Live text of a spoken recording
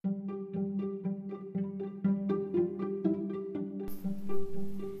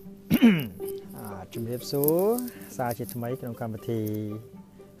រៀបសួរសារជាថ្មីក្នុងកម្មវិធី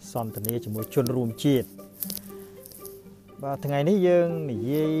សន្ទនាជាមួយជនរួមជាតិបាទថ្ងៃនេះយើងនិ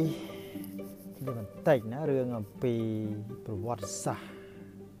យាយបន្តិចណារឿងអំពីប្រវត្តិសាស្ត្រ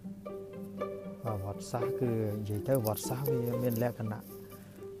ប្រវត្តិសាស្ត្រគឺនិយាយទៅប្រវត្តិសាស្ត្រវាមានលក្ខណៈ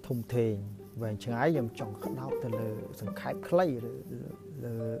ធំធេងវែងឆ្ងាយខ្ញុំចង់ក្តោបទៅលើសង្ខេបខ្លី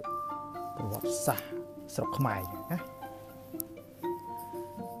លើប្រវត្តិសាស្ត្រស្រុកខ្មែរណា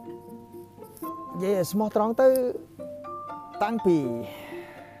និយាយស្មោះត្រង់ទៅតាំងពី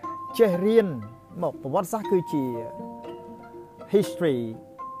ចេះរៀនមកប្រវត្តិសាស្ត្រគឺជា history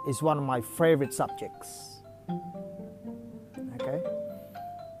is one of my favorite subjects អូខេ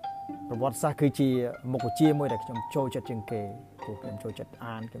ប្រវត្តិសាស្ត្រគឺជាមុខវិជ្ជាមួយដែលខ្ញុំចូលចិត្តជាងគេព្រោះខ្ញុំចូលចិត្ត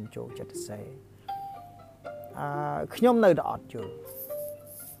អានខ្ញុំចូលចិត្តសរសេរខ្ញុំនៅតែអត់យ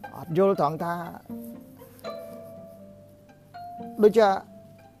ល់ត្រង់ថាដូចជា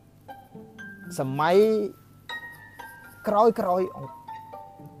សម័យក្រោយអ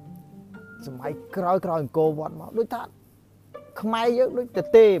ង្គរវត្តមកដូចថាខ្មែរយើងដូចទៅ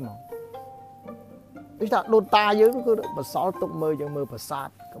ទេមកដូចថាដូនតាយើងគឺបន្សល់ទុកមើលយើងមើលប្រាសាទ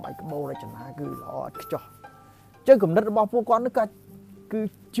ក្បាច់ក្បូររចនាគឺល្អឥតខ្ចោះអញ្ចឹងគំនិតរបស់ពួកគាត់នេះគឺ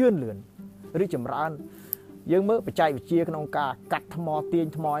ជឿនលឿនរីកចម្រើនយើងមើលបច្ចេកវិទ្យាក្នុងការកាត់ថ្មទាញ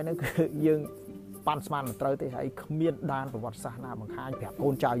ថ្មហ្នឹងគឺយើងប៉ាន់ស្មានមិនត្រូវទេហើយគ្មានដានប្រវត្តិសាស្ត្រណាបង្ហាញប្រាប់កូ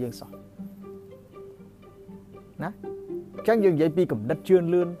នចៅយើងសោះណាអញ្ចឹងយើងនិយាយពីគំនិតជឿន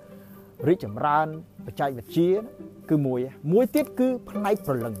លឿនរីកចម្រើនបច្ចេកវិទ្យាគឺមួយទៀតគឺផ្នែក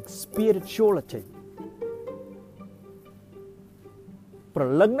ព្រលឹង spirituality ព្រ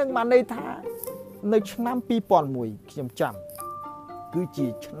លឹងហ្នឹងបានន័យថានៅឆ្នាំ2001ខ្ញុំចាំគឺជា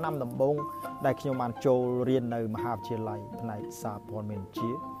ឆ្នាំដំបូងដែលខ្ញុំបានចូលរៀននៅមហាវិទ្យាល័យផ្នែកសារព័ត៌មានវិទ្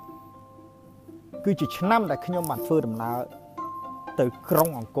យាគឺជាឆ្នាំដែលខ្ញុំបានធ្វើដំណើរទៅក្រុង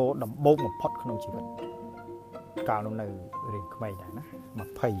អង្គរដំបូងបំផុតក្នុងជីវិតកាលនោះនៅរៀនក្មេងដែរណា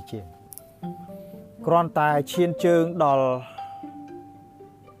20ជាងគ្រាន់តែឈានជើងដល់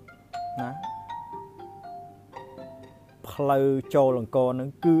ណាផ្លូវចូលអង្គរនឹង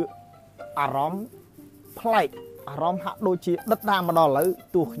គឺអារម្មណ៍ប្លែកអារម្មណ៍ហាក់ដូចជាដិតដាមមកដល់ឥឡូវ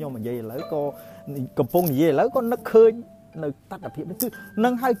ទោះខ្ញុំនិយាយឥឡូវក៏កំពុងនិយាយឥឡូវក៏នឹកឃើញនៅតថភាពនេះគឺនឹ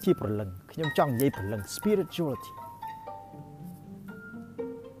ងហើយជាព្រលឹងខ្ញុំចង់និយាយព្រលឹង spirituality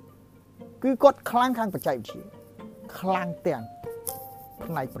គឺគាត់ខ្លាំងខាងបច្ចេកវិទ្យាខ្លាំងទាំង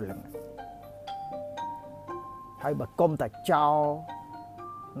ផ្នែកព្រលឹងហើយបើគុំតែចោល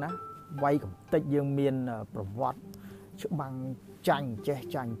ណាវាយកំតិចយើងមានប្រវត្តិច្បាំងចាញ់ចេះ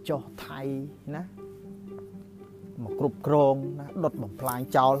ចាញ់ចុះថៃណាមកគ្រប់គ្រងណាដុតបំផ្លាញ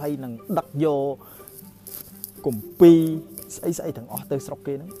ចោលហើយនឹងដឹកយកគម្ពីរស្អីទាំងអស់ទៅស្រុក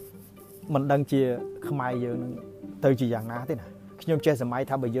គេហ្នឹងមិនដឹងជាខ្មែរយើងនឹងទៅជាយ៉ាងណាទេណាខ្ញុំចេះសម័យ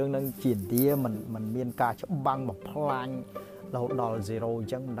ថាបើយើងនឹងជាឥណ្ឌាមិនមានការច្បាំងបំផ្លាញរហូតដល់0អញ្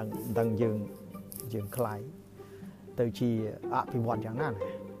ចឹងមិនដឹងយើងខ្លាយទៅជាអភិវឌ្ឍយ៉ាងណា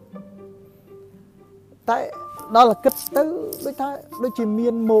តែដល់គិតទៅដូចថាដូចជាមា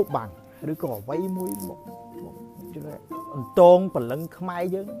នមកបាំងឬក៏អ្វីមួយមកជឿអន្តងព្រលឹងខ្មែរ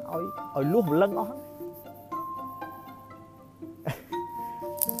យើងឲ្យលុះព្រលឹងអស់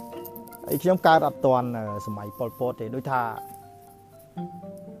ហើយខ្ញុំកើតអត់ទាន់សម័យប៉ុលពតទេដូចថា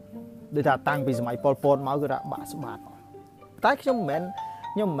តាំងពីសម័យប៉ុលពតមកគឺថាបាក់ស្បាតតែខ្ញុំមិន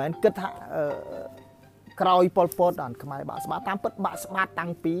មែនគិតថាក្រោយប៉ុលពតដល់ខ្មែរបាក់ស្បាតតាមពិតបាក់ស្បាតតាំ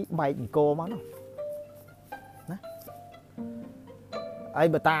ងពីបែកអង្គរមកនោះណាហើយ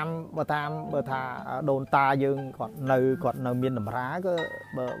បើថាដូនតាយើងគាត់នៅមានតម្រាក៏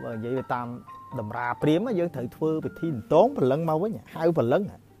បើនិយាយទៅតាមតម្រាព្រាហ្មណ៍យើងត្រូវធ្វើពិធីអន្តងព្រលឹងមកវិញហៅព្រលឹង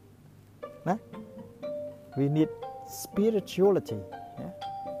ណា we need spirituality ណា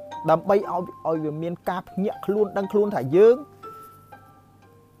ដើម្បីឲ្យវាមានការភ្ញាក់ខ្លួនដឹងខ្លួនថាយើង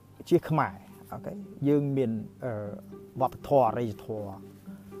ជាខ្មែរអូខេយើងមានវប្បធម៌អរិយធម៌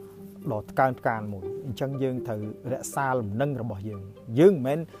ដ៏ថ្កើងថ្កានមួយអញ្ចឹងយើងត្រូវរក្សាលំនឹងរបស់យើង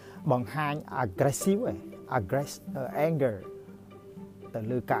មិនមែនបង្ហាញ aggressive ទេ anger ទៅ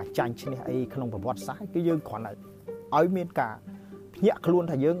លើការចាញ់ឈ្នះអីក្នុងប្រវត្តិសាស្ត្រគឺយើងគ្រាន់តែឲ្យមានការភ្ញាក់ខ្លួន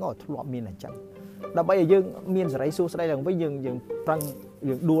ថាយើងធ្លាប់មានអញ្ចឹងដើម្បីឲ្យយើងមានសេរីសួស្តីឡើងវិញយើងប្រឹង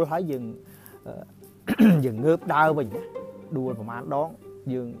យើងដួលហើយយើងងើបដើរវិញណាដួលប្រហែលដង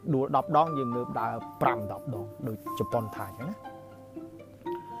យើងដួល10ដងយើងងើបដើរ5-10ដងដូចជប៉ុនថាអញ្ចឹងណា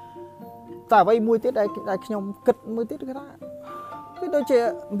តែអ្វីមួយទៀតដែលខ្ញុំគិតមួយទៀតគឺថាគឺដូចជា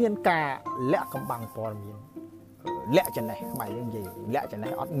មានការលាក់កំបាំងព័ត៌មានលាក់ចំណេះខ្មែរយើងនិយាយលាក់ចំ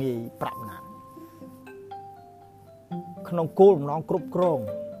ណេះអត់ងាយប្រាប់ណាក្នុងគោលបំណងគ្រប់គ្រង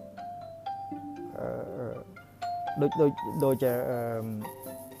ដូច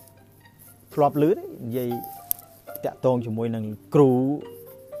ធ្លាប់លឺទេនិយាយតាក់ទងជាមួយនឹងគ្រូ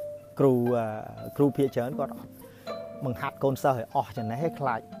ភាគច្រើនគាត់បង្ហាត់កូនសិស្សឲ្យអស់ចំណេះឲ្យខ្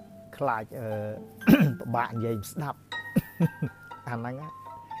លាចពិបាកនិយាយស្ដាប់អាហ្នឹង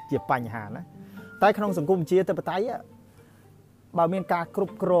ជាបញ្ហាណាតែក្នុងសង្គមជាធិបតេយ្យបើមានការគ្រ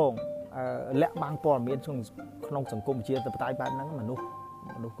ប់គ្រងលាក់បាំងព័ត៌មានក្នុងសង្គមជាធិបតេយ្យបែបហ្នឹងមនុស្ស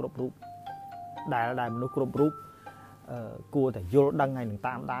គ្រប់រូបដែលមនុស្សគ្រប់រូបគួរតែយល់ដឹងហើយនឹង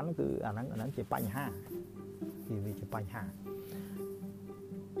តាមដានគឺអាហ្នឹងជាបញ្ហាវាជាបញ្ហា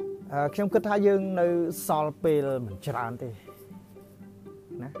ខ្ញុំគិតថាយើងនៅសល់ពេលមិនច្រើនទេ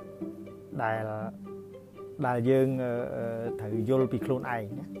ណាដែលយើងត្រូវយល់ពីខ្លួនឯង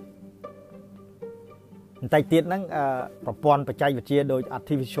ណាបន្តិចទៀតហ្នឹងប្រព័ន្ធបច្ចេកវិទ្យាដូច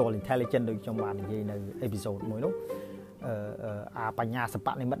artificial intelligence ដូចខ្ញុំបាននិយាយនៅ episode មួយនោះបញ្ញាសិប្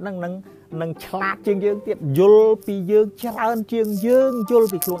បនិម្មិតហ្នឹងនឹងឆ្លាតជាងយើងទៀតយល់ពីយើងច្រើនជាងយើងយល់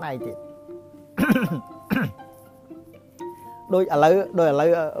ពីខ្លួនឯងទៀតដូចឥឡូវ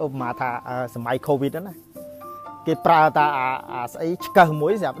ឧបមាថាសម័យ COVID ហ្នឹងណាគេប្រើតាអាស្អីឆ្កឹះមួ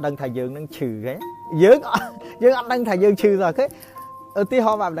យស្រាប់ដឹងថាយើងនឹងឈឺហ៎យើងអត់ដឹងថាយើងឈឺសោះគេឧទាហ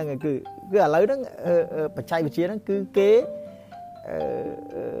រណ៍បែបហ្នឹងគឺឥឡូវហ្នឹងបច្ចេកវិទ្យាហ្នឹងគឺគេ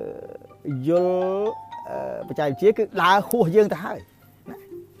យល់បច្ចេកវិទ្យាគឺដើរហួសយើងទៅហើយណា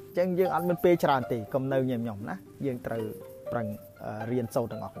អញ្ចឹងយើងអត់មានពេលច្រើនទេកុំនៅញញឹមណាយើងត្រូវប្រឹងរៀនសូត្រ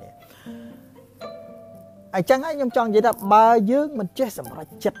ទាំងអស់គ្នាអញ្ចឹងហើយខ្ញុំចង់និយាយថាបើយើងមិនចេះសម្រេច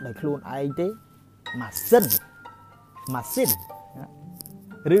ចិត្តដោយខ្លួនឯងទេម៉ាស៊ីន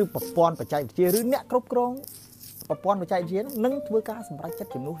ឬប្រព័ន្ធបច្ចេកវិទ្យាឬអ្នកគ្រប់គ្រងប្រព័ន្ធបច្ចេកវិទ្យានឹងធ្វើការសម្រេចចិត្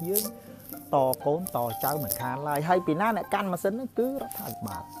តជំនួសយើងតកូនតចៅមិនខានឡើយហើយពីណាអ្នកកាន់ម៉ាស៊ីនហ្នឹងគឺរដ្ឋាភិ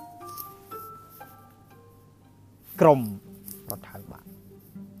បាលក្រមរដ្ឋាភិបាល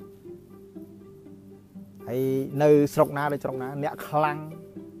ហើយនៅស្រុកណាដូចស្រុកណាអ្នកខ្លាំង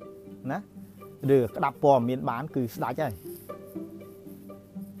ណាឬក្តាប់ព័ត៌មានបានគឺស្ដាច់ហើយ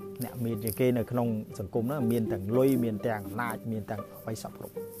អ្នកមានជាងគេនៅក្នុងសង្គមហ្នឹងមានទាំងលុយមានទាំងអំណាចមានទាំងអ្វីសពគ្រ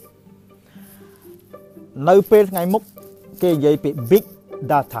ប់នៅពេលថ្ងៃមុខគេនិយាយពី big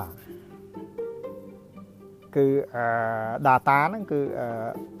data គឺ data ហ្នឹងគឺ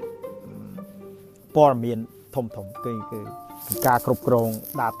ព័ត៌មានធំគឺការគ្រប់គ្រង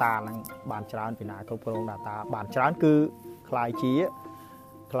data ហ្នឹងបានច្រើនពីណាគ្រប់គ្រង data បានច្រើនគឺคล้าย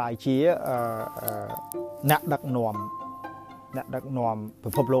ជាអ្នកដឹកនាំពិ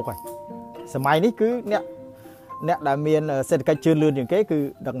ភពលោកហើយសម័យនេះគឺអ្នកដែលមានសេដ្ឋកិច្ចជឿនលឿនជាងគេគឺ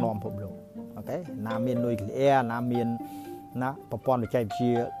ដឹកនាំពិភពលោកអូខេណាមាននុយក្លេអ៊ែរណាមានណាប្រព័ន្ធបច្ចេកវិទ្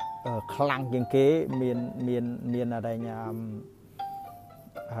យាខ្លាំងជាងគេមានអី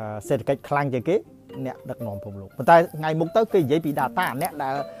សេដ្ឋកិច្ចខ្លាំងជាងគេអ្នកដឹកនាំពិភពលោកប៉ុន្តែថ្ងៃមុខទៅគេនិយាយពី data អ្នកដែ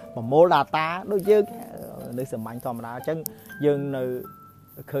លប្រមូល data ដូចយើងនៅសាមញ្ញធម្មតាអញ្ចឹងយើងនៅ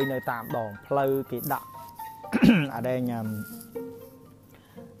ឃើញនៅតាមដងផ្លូវគេដាក់អដែង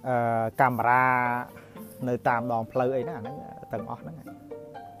កាមេរ៉ានៅតាមដងផ្លូវអីហ្នឹងអាហ្នឹងទាំងអស់ហ្នឹង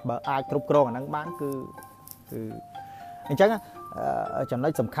បើអាចគ្រប់គ្រងអាហ្នឹងបានគឺអញ្ចឹងចំណុ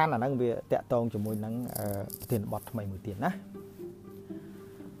ចសំខាន់អាហ្នឹងវាតាក់ទងជាមួយនឹងប្រធានបទថ្មីមួយទៀតណា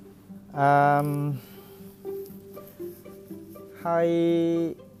ហើយ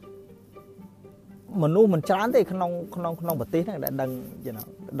មនុស្សមិនច្រើនទេក្នុងប្រទេសហ្នឹងដែល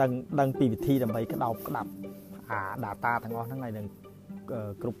ដឹងពីវិធីដើម្បីក្តោបក្តាប់អា data ទាំងអស់ហ្នឹងហើយនឹង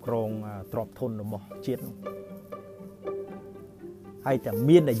គ្រប់គ្រងទ្រព្យធនរបស់ជាតិនោះហើយតែ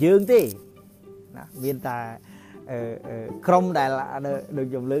មានតែយើងទេណាមានតែក្រុមដែលដូច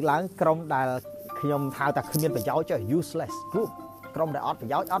ខ្ញុំលើកឡើងក្រុមដែលខ្ញុំហៅថាគ្មានប្រយោជន៍ useless group ក្រុមដែលអត់ប្រ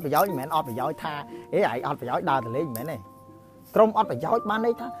យោជន៍មិនមែនអត់ប្រយោជន៍ថាអេឯងអត់ប្រយោជន៍ដើរទៅលេងមិនមែនទេក្រុមអត់ប្រយោជន៍បាន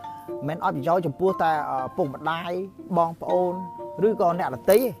ន័យថាមិនអត់ប្រយោជន៍ចំពោះតែពុកម្ដាយបងប្អូនឬក៏អ្នកដ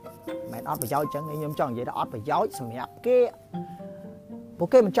ទៃមិនមែនអត់ប្រយោជន៍អញ្ចឹងខ្ញុំចង់និយាយថាអត់ប្រយោជន៍សម្រាប់គេពួក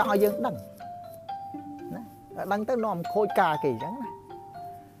គេមិនចង់ឲ្យយើងដឹងណាដឹងទៅនាំខូចការគេអញ្ចឹងណា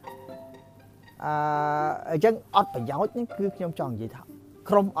អញ្ចឹងអត់ប្រយោជន៍នេះគឺខ្ញុំចង់និយាយថា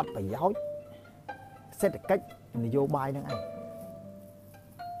ក្រុមអត់ប្រយោជន៍សេដ្ឋកិច្ចនយោបាយហ្នឹងឯង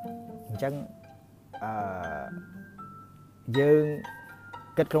អញ្ចឹងយើង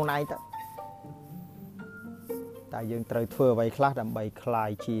គិតខ្លួនឯងទៅតែយើងត្រូវធ្វើអ្វីខ្លះដើម្បីคลาย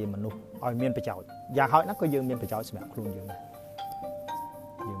ជាមនុស្សឲ្យមានប្រយោជន៍យ៉ាងហោចណាស់ក៏យើងមានប្រយោជន៍សម្រាប់ខ្លួនយើងដែរ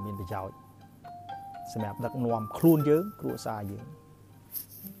យើងមានប្រយោជន៍សម្រាប់ដឹកនាំខ្លួនយើងគ្រួសារយើង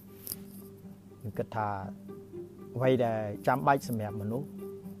ខ្ញុំគិតថាអ្វីដែលចាំបាច់សម្រាប់មនុស្ស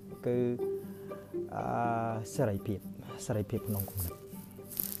គឺសេរីភាពក្នុងគំនិត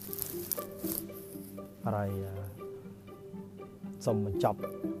ហើយសូមបញ្ចប់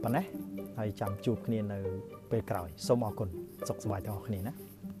ប៉ុណ្ណេះហើយចាំជួបគ្នានៅពេលក្រោយសូមអរគុណសុខសប្បាយទាំងអស់គ្នាណា